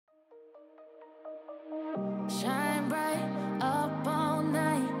Shine bright up all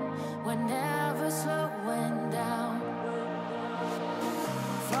night, we're never slowing down.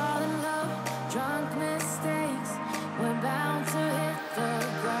 Fall in love, drunk mistakes, we're bound to hit the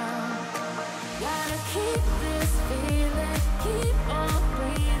ground. Gotta keep this feeling, keep on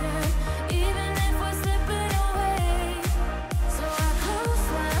breathing, even if we're slipping away. So I close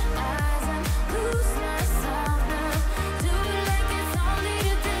my eyes and lose myself now, do it like it's only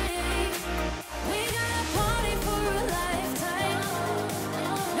today. We got a party for a lifetime.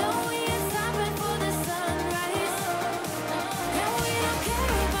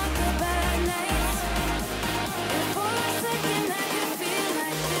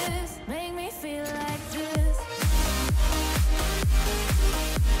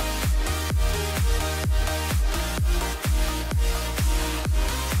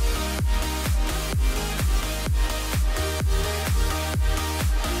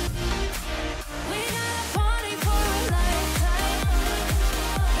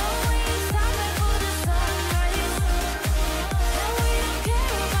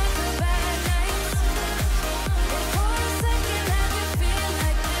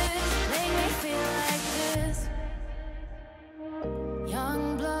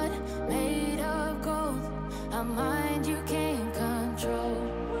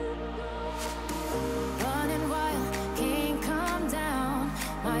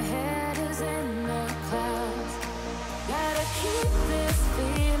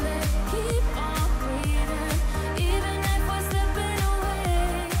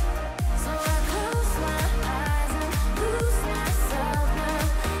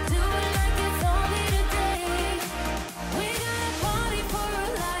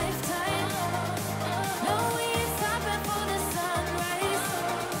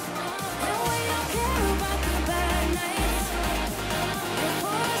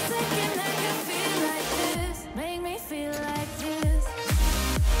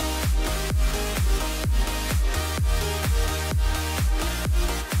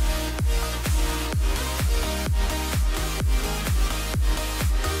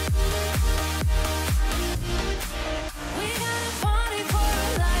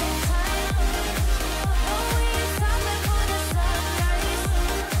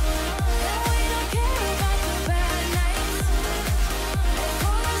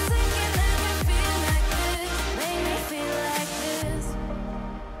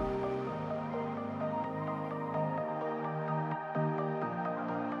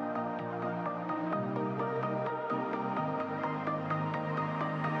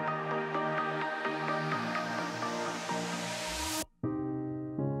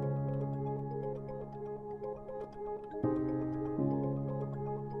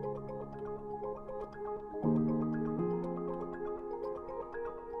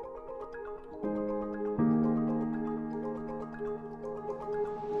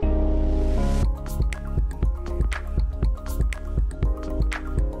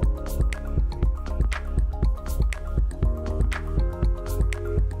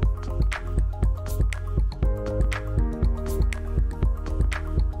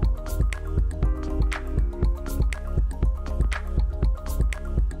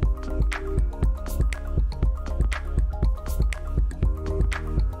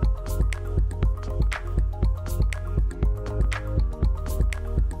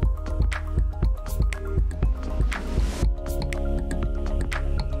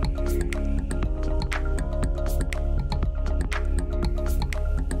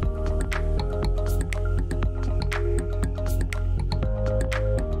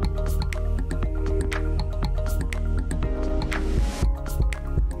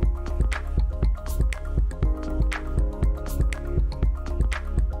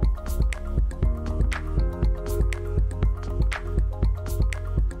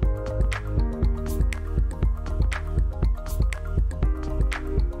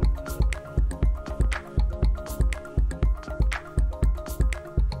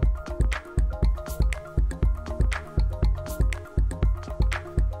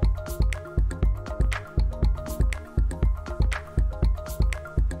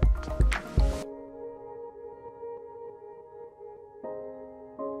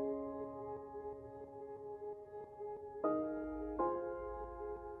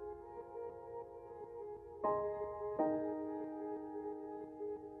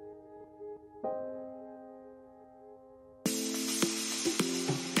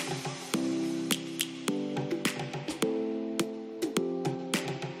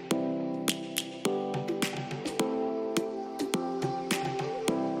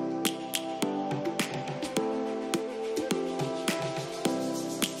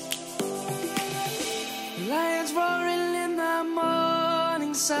 lions roaring in the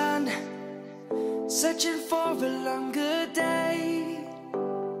morning sun, searching for a longer day.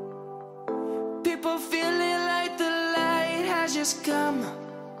 People feeling like the light has just come.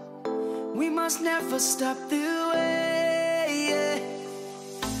 We must never stop the way.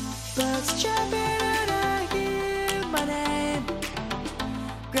 Birds chirping and I hear my name,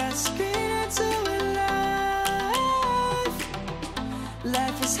 grasping into a life.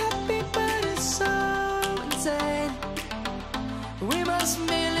 Life is happy but it's so insane. We must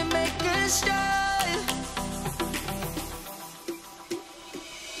merely make a start.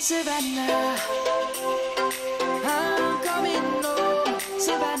 Savannah, I'm coming home.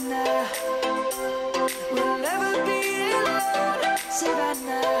 Savannah, we'll never be alone.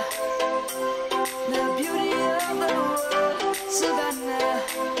 Savannah, the beauty of the world. Savannah,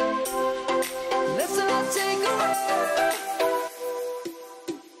 let's all take a walk.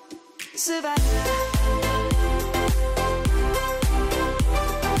 Savannah.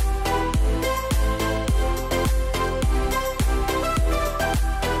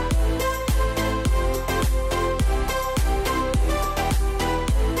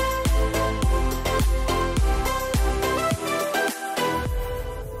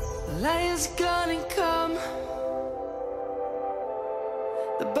 Lion's gonna come.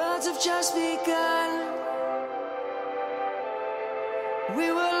 The birds have just begun. We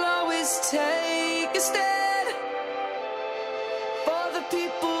will always take a stand for the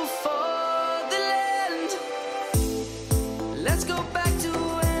people, for the land. Let's go back to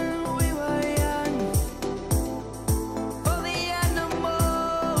when we were young. For the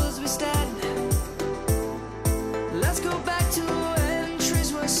animals we stand. Let's go back to when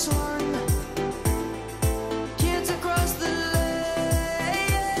trees were swung. Kids across the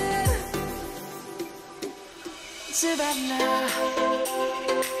land. Savannah,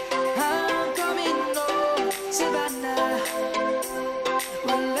 I'm coming home. Savannah,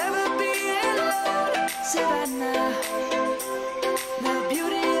 we'll never be alone. Savannah, the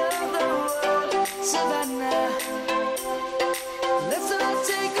beauty of the world. Savannah, let's all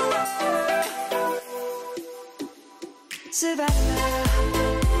take a walk. Savannah,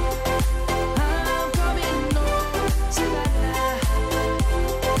 I'm coming home. Savannah,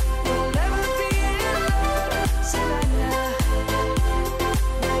 we'll never be alone. Savannah,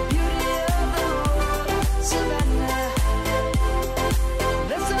 the beauty of the world. Savannah,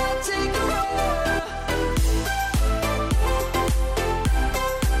 let's all take a walk.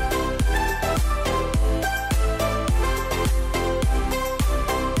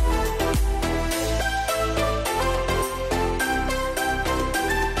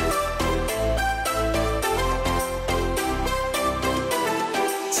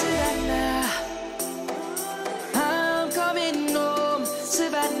 Savannah, I'm coming home.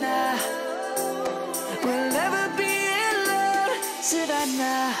 Savannah, we'll never be alone.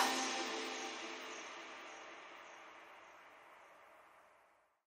 Savannah.